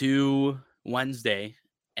to Wednesday,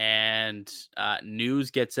 and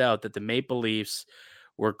news gets out that the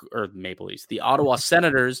Ottawa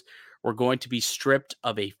Senators were going to be stripped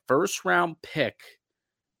of a first-round pick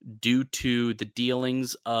due to the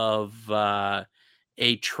dealings of a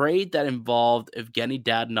trade that involved Evgeny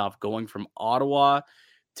Dadonov going from Ottawa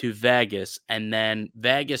to Vegas, and then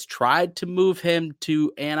Vegas tried to move him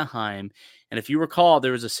to Anaheim. And if you recall,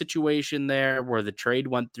 there was a situation there where the trade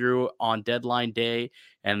went through on deadline day,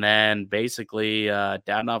 and then basically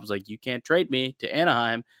Dadonov was like, "You can't trade me to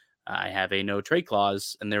Anaheim. I have a no trade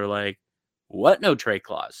clause." And they were like, "What no trade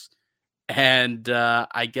clause?" And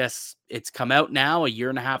I guess it's come out now, a year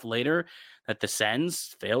and a half later, that the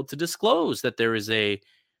Sens failed to disclose that there is a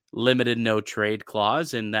limited no trade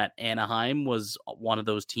clause, and that Anaheim was one of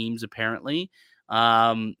those teams apparently.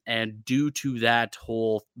 And due to that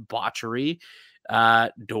whole botchery,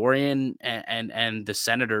 Dorion and the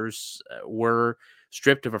Senators were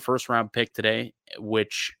stripped of a first round pick today,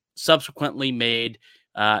 which subsequently made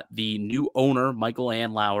the new owner, Michael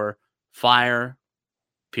Andlauer, fire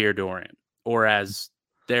Pierre Dorion, or as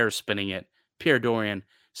they're spinning it, Pierre Dorion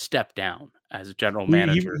stepped down as general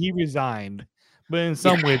manager. He resigned. But in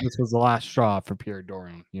some way, this was the last straw for Pierre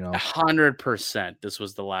Dorion, 100%. This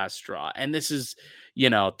was the last straw. And this is,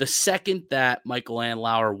 the second that Michael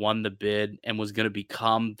Andlauer won the bid and was going to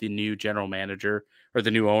become the new general manager or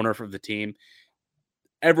the new owner for the team,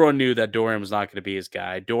 everyone knew that Dorion was not going to be his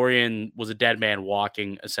guy. Dorion was a dead man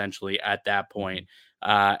walking, essentially, at that point.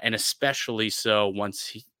 And especially so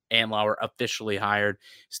once Andlauer officially hired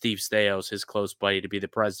Steve Stais, his close buddy, to be the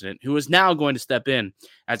president, who is now going to step in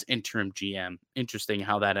as interim GM. Interesting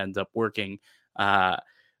how that ends up working.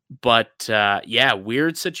 But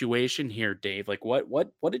weird situation here, Dave. Like,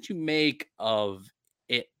 what did you make of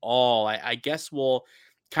it all? I guess we'll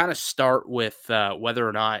kind of start with whether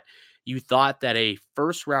or not you thought that a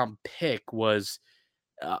first round pick was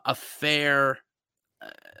a fair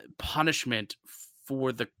punishment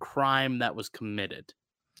for the crime that was committed.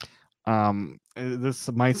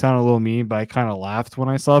 This might sound a little mean, but I kind of laughed when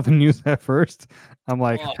I saw the news at first. I'm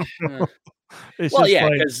like,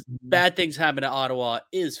 because bad things happen to Ottawa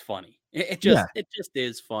is funny. It just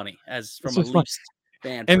is funny as from a Leafs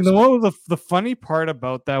fan. And what was the funny part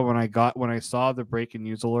about that when I saw the breaking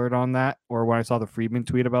news alert on that, or when I saw the Friedman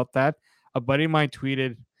tweet about that, a buddy of mine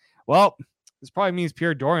tweeted, "Well, this probably means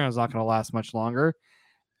Pierre Dorion is not going to last much longer."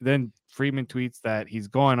 Then Friedman tweets that he's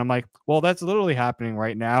going. I'm like, well, that's literally happening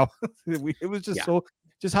right now. It was just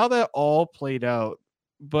just how that all played out.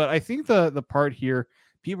 But I think the part here,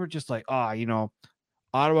 people are just like,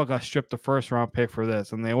 Ottawa got stripped the first round pick for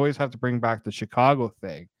this. And they always have to bring back the Chicago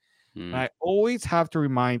thing. And I always have to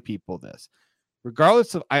remind people this,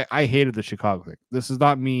 regardless of, I hated the Chicago thing. This is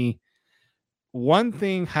not me. One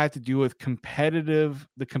thing had to do with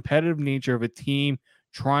the competitive nature of a team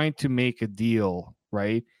trying to make a deal,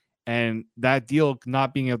 right? And that deal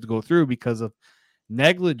not being able to go through because of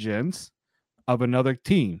negligence of another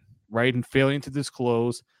team, right? And failing to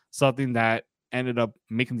disclose something that ended up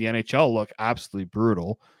making the NHL look absolutely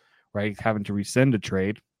brutal, right? Having to rescind a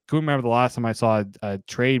trade. Couldn't remember the last time I saw a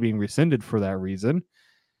trade being rescinded for that reason.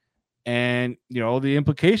 And, the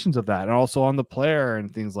implications of that, and also on the player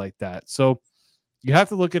and things like that. So you have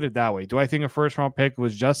to look at it that way. Do I think a first round pick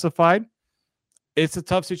was justified? It's a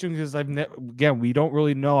tough situation because we don't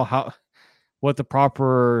really know what the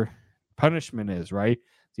proper punishment is, right?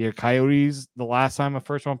 The Coyotes, the last time a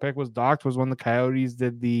first round pick was docked was when the Coyotes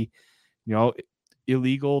did the,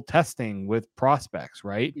 illegal testing with prospects,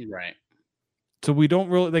 right? Right. So we don't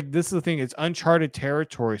really this is the thing. It's uncharted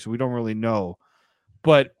territory, so we don't really know.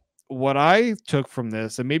 But what I took from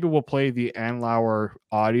this, and maybe we'll play the Andlauer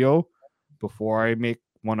audio before I make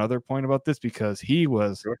one other point about this, because he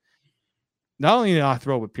was not only not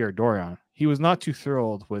thrilled with Pierre Dorion, he was not too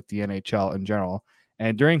thrilled with the NHL in general.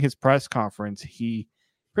 And during his press conference, he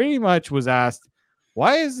pretty much was asked,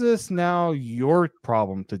 why is this now your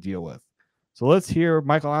problem to deal with? So let's hear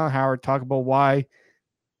Michael Andlauer talk about why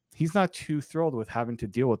he's not too thrilled with having to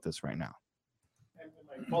deal with this right now. And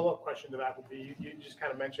my follow-up question to that would be, you just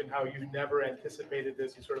kind of mentioned how you never anticipated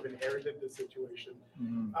this. You sort of inherited this situation.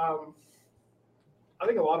 Mm-hmm. I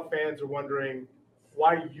think a lot of fans are wondering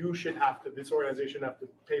why this organization have to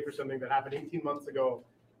pay for something that happened 18 months ago,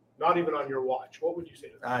 not even on your watch. What would you say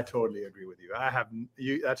to that? I totally agree with you.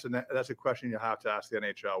 That's a question you have to ask the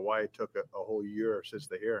NHL, why it took a whole year since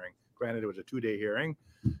the hearing. Granted, it was a 2-day hearing,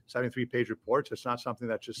 73-page reports. It's not something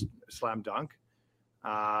that's just slam dunk.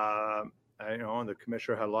 And the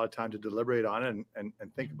commissioner had a lot of time to deliberate on it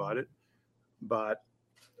and think about it. But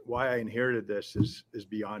why I inherited this is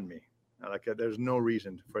beyond me. There's no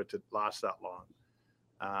reason for it to last that long.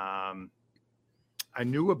 I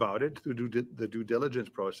knew about it through the due diligence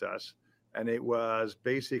process, and it was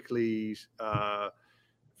basically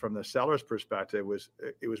from the seller's perspective,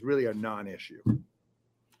 it was really a non-issue.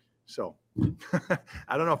 So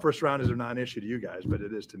I don't know if first round is a non-issue to you guys, but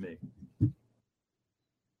it is to me.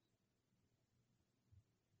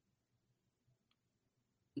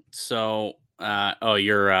 So,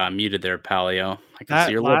 you're muted there, Palio. I can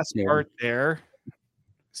see your last part there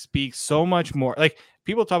speaks so much more. Like,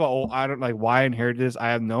 people talk about, I don't like why I inherited this.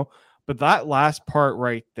 I have but that last part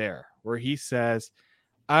right there, where he says,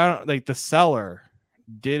 I don't like the seller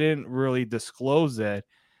didn't really disclose it.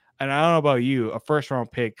 And I don't know about you, a first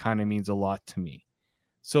round pick kind of means a lot to me.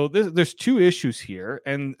 So there's two issues here.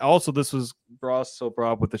 And also this was brought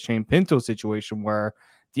up with the Shane Pinto situation, where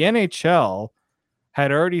the NHL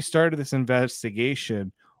had already started this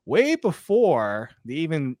investigation way before they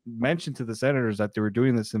even mentioned to the Senators that they were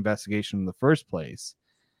doing this investigation in the first place.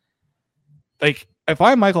 Like, if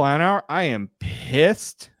I'm Michael Andlauer, I am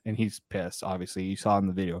pissed, and he's pissed, obviously. You saw in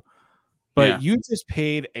the video. But you just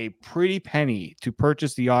paid a pretty penny to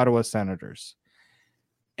purchase the Ottawa Senators.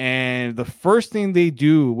 And the first thing they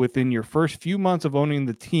do within your first few months of owning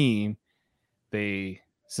the team, they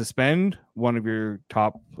suspend one of your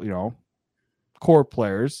top, core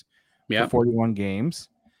players for 41 games.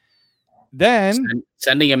 Then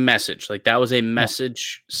sending a message, like that was a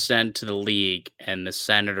message sent to the league, and the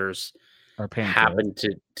Senators are paying happened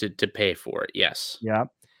to pay for it. Yes. Yeah.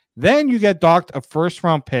 Then you get docked a first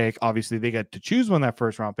round pick. Obviously, they get to choose when that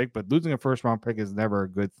first round pick, but losing a first round pick is never a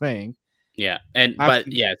good thing. Yeah.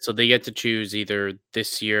 So they get to choose either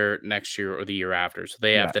this year, next year, or the year after. So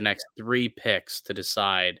they have the next 3 picks to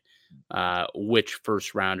decide which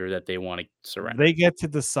first rounder that they want to surrender. They get to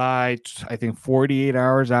decide, I think, 48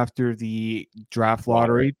 hours after the draft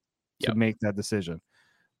lottery to make that decision.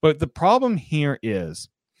 But the problem here is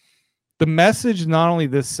the message not only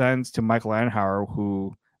this sends to Michael Anhauer,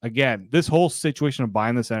 who, again, this whole situation of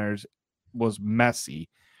buying the Senators was messy,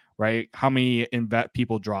 right? How many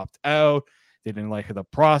people dropped out? They didn't like the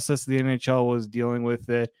process the NHL was dealing with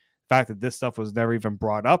it. The fact that this stuff was never even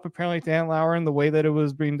brought up, apparently, to Anhauer in the way that it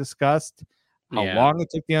was being discussed. How long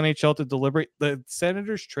it took the NHL to deliberate. The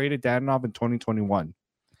Senators traded Dadonov in 2021.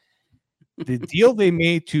 The deal they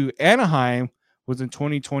made to Anaheim was in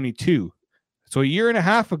 2022. So a year and a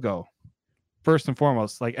half ago. First and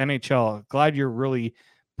foremost, like NHL, glad you're really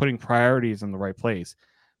putting priorities in the right place.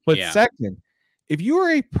 But second, if you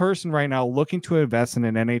are a person right now looking to invest in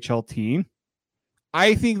an NHL team,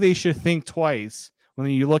 I think they should think twice when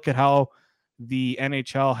you look at how the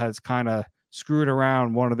NHL has kind of screwed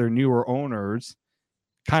around one of their newer owners,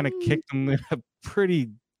 kind of kicked them in a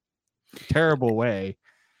pretty terrible way.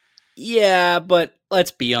 Yeah, but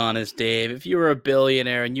let's be honest, Dave. If you were a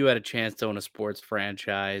billionaire and you had a chance to own a sports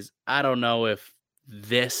franchise, I don't know if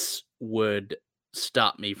this would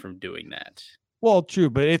stop me from doing that. Well, true,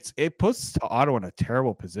 but it puts Ottawa in a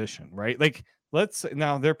terrible position, right? Like,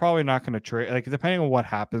 now they're probably not going to trade. Like, depending on what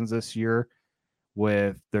happens this year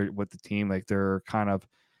with the team, like they're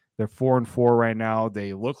 4-4 right now.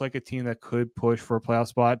 They look like a team that could push for a playoff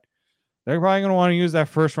spot. They're probably going to want to use that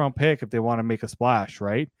first round pick if they want to make a splash,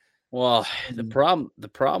 right? Well, the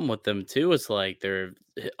problem with them too is like they're,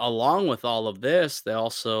 along with all of this, they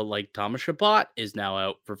also, like, Thomas Chabot is now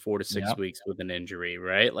out for 4 to 6 weeks with an injury,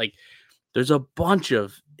 right? Like, there's a bunch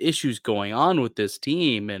of issues going on with this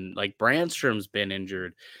team, and like Brandstrom's been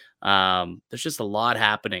injured. There's just a lot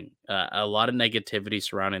happening, a lot of negativity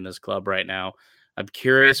surrounding this club right now. I'm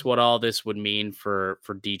curious what all this would mean for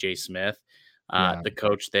DJ Smith, the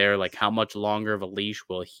coach there. Like, how much longer of a leash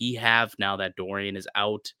will he have now that Dorion is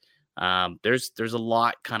out? There's a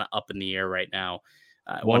lot kind of up in the air right now.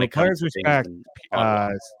 When the it comes players to respect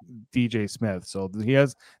DJ Smith, so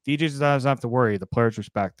DJ doesn't have to worry. The players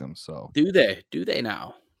respect him. So do they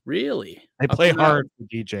now? Really? They play hard for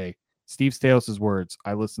DJ. Steve Stales's words.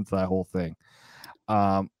 I listened to that whole thing.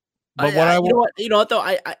 But you know what though,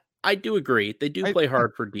 I do agree. They do play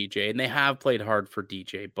hard for DJ, and they have played hard for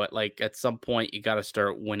DJ. But like at some point, you got to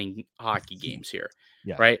start winning hockey games here,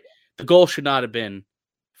 right? The goal should not have been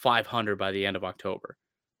 500 by the end of October,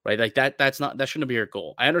 right? Like that shouldn't be your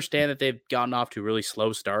goal. I understand that they've gotten off to really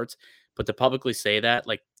slow starts, but to publicly say that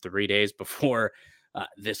like 3 days before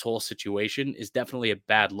this whole situation is definitely a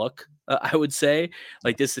bad look. I would say,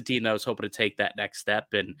 like, this is a team that was hoping to take that next step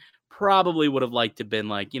and probably would have liked to have been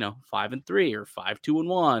like, 5-3 or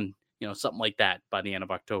 5-2-1, something like that by the end of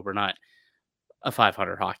October, not a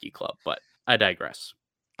 500 hockey club, but I digress.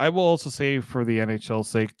 I will also say, for the NHL's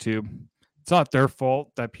sake too, it's not their fault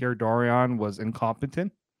that Pierre Dorion was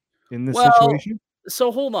incompetent in this situation.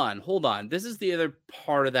 So hold on. This is the other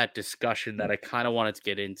part of that discussion that I kind of wanted to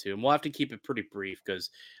get into, and we'll have to keep it pretty brief because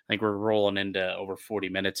I think we're rolling into over 40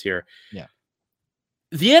 minutes here. Yeah.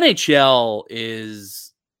 The NHL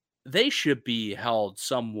they should be held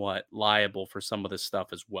somewhat liable for some of this stuff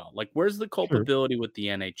as well. Like, where's the culpability with the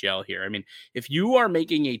NHL here? I mean, if you are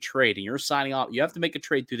making a trade and you're signing off, you have to make a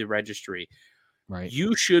trade through the registry. Right.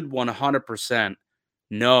 You should 100%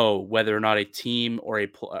 know whether or not a team or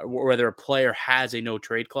whether a player has a no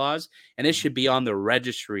trade clause, and it should be on the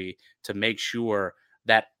registry to make sure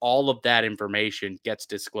that all of that information gets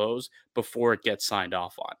disclosed before it gets signed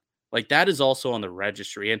off on. Like, that is also on the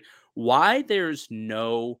registry. And why there's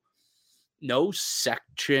no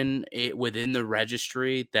section within the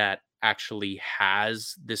registry that actually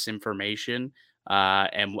has this information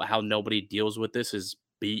and how nobody deals with this is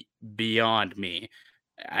beyond me.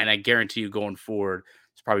 And I guarantee you, going forward,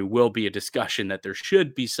 there probably will be a discussion that there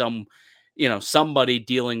should be somebody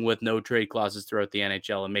dealing with no trade clauses throughout the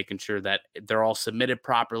NHL and making sure that they're all submitted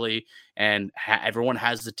properly and everyone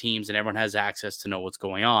has the teams and everyone has access to know what's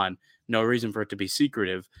going on. No reason for it to be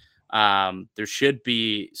secretive. There should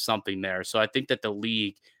be something there. So I think that the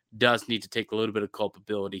league does need to take a little bit of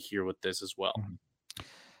culpability here with this as well.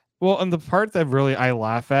 Well, and the part that really I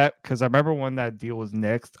laugh at, because I remember when that deal was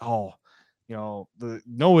nixed,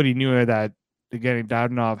 nobody knew that again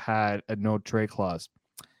Dadonov had a no trade clause.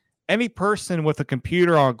 Any person with a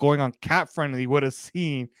computer on going on Cap Friendly would have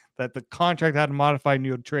seen that the contract had a modified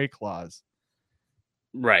no trade clause.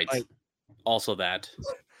 Right. Like, also that.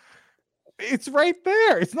 It's right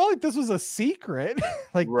there. It's not like this was a secret.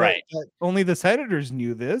 Like right. that only the Senators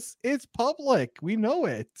knew this. It's public. We know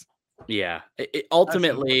it. Yeah. It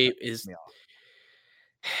ultimately is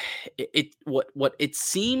what it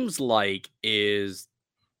seems like is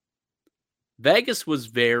Vegas was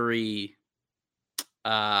very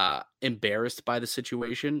embarrassed by the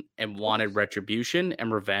situation and wanted retribution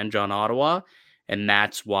and revenge on Ottawa, and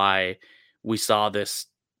that's why we saw this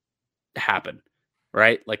happen,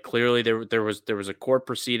 right? Like clearly there was a court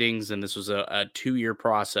proceedings, and this was a 2-year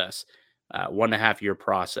process, 1.5-year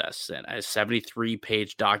process, and a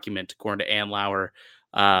 73-page document according to Ann Lauer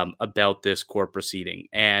about this court proceeding,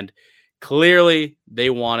 and clearly they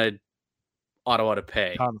wanted Ottawa to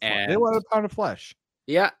pay, and they wanted a pound of flesh.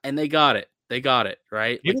 Yeah, and they got it. They got it,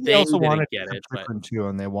 right? Maybe Like they also wanted to get it, but too,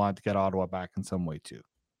 and they wanted to get Ottawa back in some way too.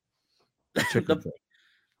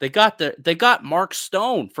 They got Mark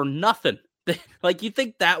Stone for nothing. Like, you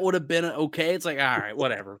think that would have been okay? It's like, all right,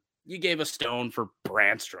 whatever. You gave a Stone for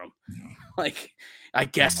Brandstrom. Like, I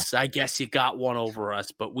guess you got one over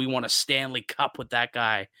us, but we want a Stanley Cup with that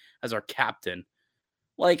guy as our captain.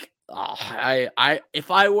 Like,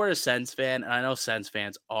 if I were a Sens fan, and I know Sens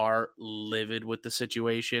fans are livid with the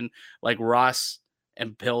situation, like Ross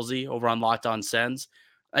and Pilsy over on Locked On Sens,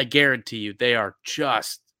 I guarantee you they are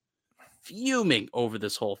just fuming over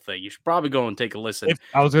this whole thing. You should probably go and take a listen.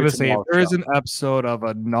 I was going to say, if there is an episode of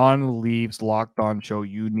a non-Leafs Locked On show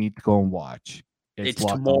you need to go and watch. It's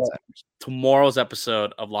tomorrow's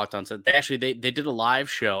episode of Locked On Sens. They did a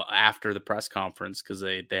live show after the press conference because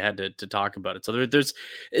they had to talk about it. So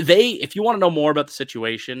if you want to know more about the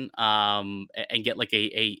situation and get like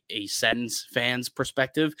a Sens fans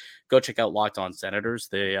perspective, go check out Locked On Senators.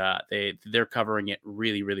 They're covering it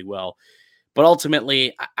really, really well. But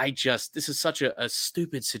ultimately, this is such a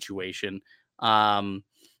stupid situation.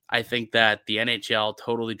 I think that the NHL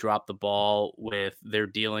totally dropped the ball with their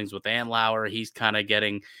dealings with Ann Lauer. He's kind of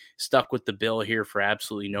getting stuck with the bill here for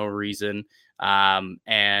absolutely no reason.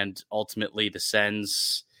 And ultimately, the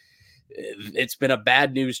Sens, it's been a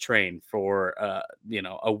bad news train for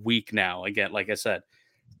a week now. Again, like I said,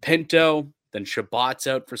 Pinto, then Shabbat's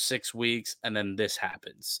out for 6 weeks, and then this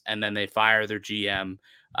happens. And then they fire their GM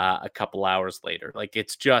a couple hours later. Like,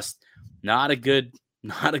 it's just not a good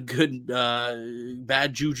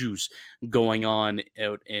bad juju's going on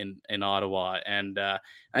out in Ottawa. And I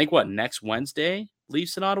think next Wednesday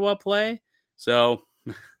Leafs in Ottawa play. So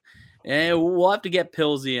we'll have to get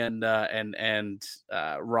Pilsy and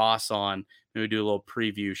Ross on. Maybe do a little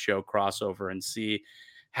preview show crossover and see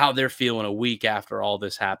how they're feeling a week after all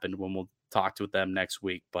this happened when we'll talk to them next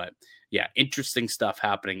week. But yeah, interesting stuff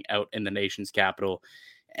happening out in the nation's capital.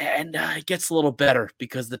 And it gets a little better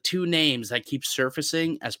because the two names that keep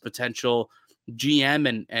surfacing as potential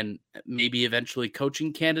GM and maybe eventually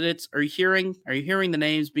coaching candidates, are you hearing the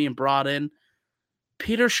names being brought in?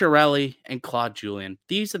 Peter Chiarelli and Claude Julien.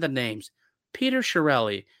 These are the names. Peter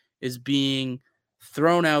Chiarelli is being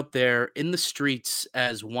thrown out there in the streets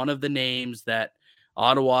as one of the names that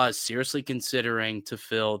Ottawa is seriously considering to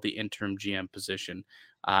fill the interim GM position.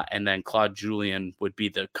 And then Claude Julien would be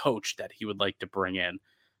the coach that he would like to bring in.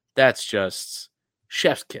 That's just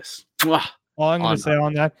chef's kiss. Mwah. All I'm going to say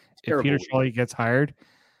on that, if Peter week. Chiarelli gets hired,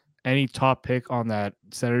 any top pick on that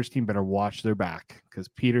Senators team better watch their back because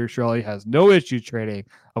Peter Chiarelli has no issue trading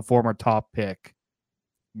a former top pick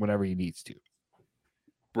whenever he needs to.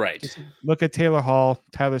 Right. Just look at Taylor Hall,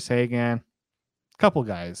 Tyler Seguin, a couple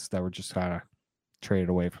guys that were just kind of traded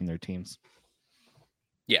away from their teams.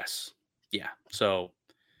 Yes. Yeah. So,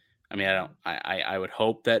 I mean, I would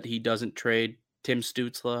hope that he doesn't trade Tim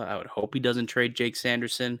Stützle. I would hope he doesn't trade Jake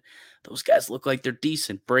Sanderson. Those guys look like they're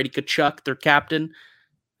decent. Brady Tkachuk, their captain,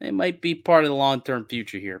 they might be part of the long-term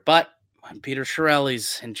future here. But when Peter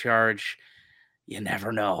Chiarelli's in charge, you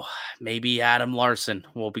never know. Maybe Adam Larson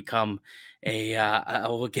will become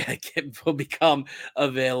will become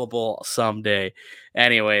available someday.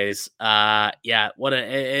 Anyways,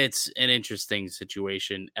 it's an interesting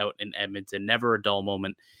situation out in Edmonton. Never a dull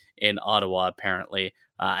moment in Ottawa, apparently.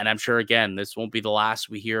 And I'm sure, again, this won't be the last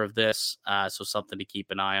we hear of this. So something to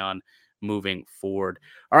keep an eye on moving forward.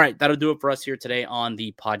 All right, that'll do it for us here today on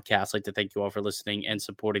the podcast. I'd like to thank you all for listening and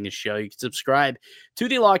supporting the show. You can subscribe to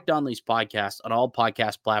the Locked On Leafs podcast on all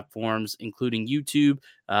podcast platforms, including YouTube.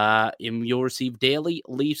 And you'll receive daily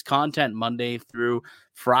Leafs content Monday through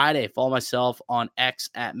Friday. Follow myself on X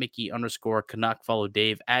at Mickey_Canuck. Follow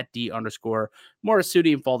Dave at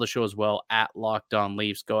D_Morisuti, and follow the show as well at Locked On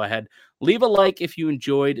Leafs. Go ahead, leave a like if you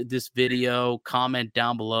enjoyed this video. Comment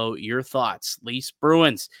down below your thoughts. Leafs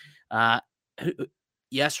Bruins.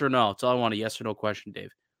 Yes or no? That's all I want. A yes or no question,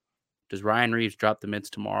 Dave. Does Ryan Reeves drop the mitts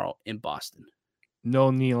tomorrow in Boston?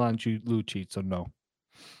 No Milan Lucic, so no.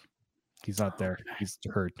 He's not there. Okay. He's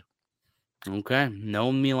hurt. Okay.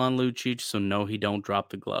 No Milan Lucic, so no, he don't drop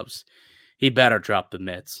the gloves. He better drop the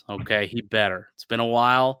mitts. Okay. He better. It's been a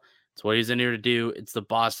while. It's what he's in here to do. It's the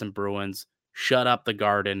Boston Bruins. Shut up the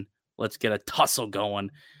Garden. Let's get a tussle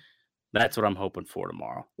going. That's what I'm hoping for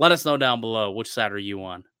tomorrow. Let us know down below. Which side are you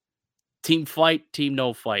on? Team fight, team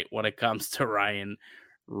no fight when it comes to Ryan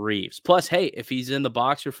Reeves. Plus, hey, if he's in the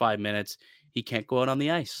box for 5 minutes, he can't go out on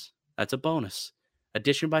the ice. That's a bonus.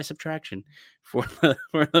 Addition by subtraction for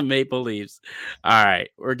the Maple Leafs. All right,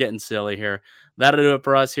 we're getting silly here. That'll do it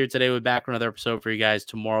for us here today. We'll be back with another episode for you guys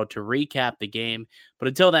tomorrow to recap the game. But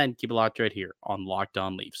until then, keep it locked right here on Locked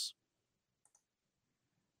On Leafs.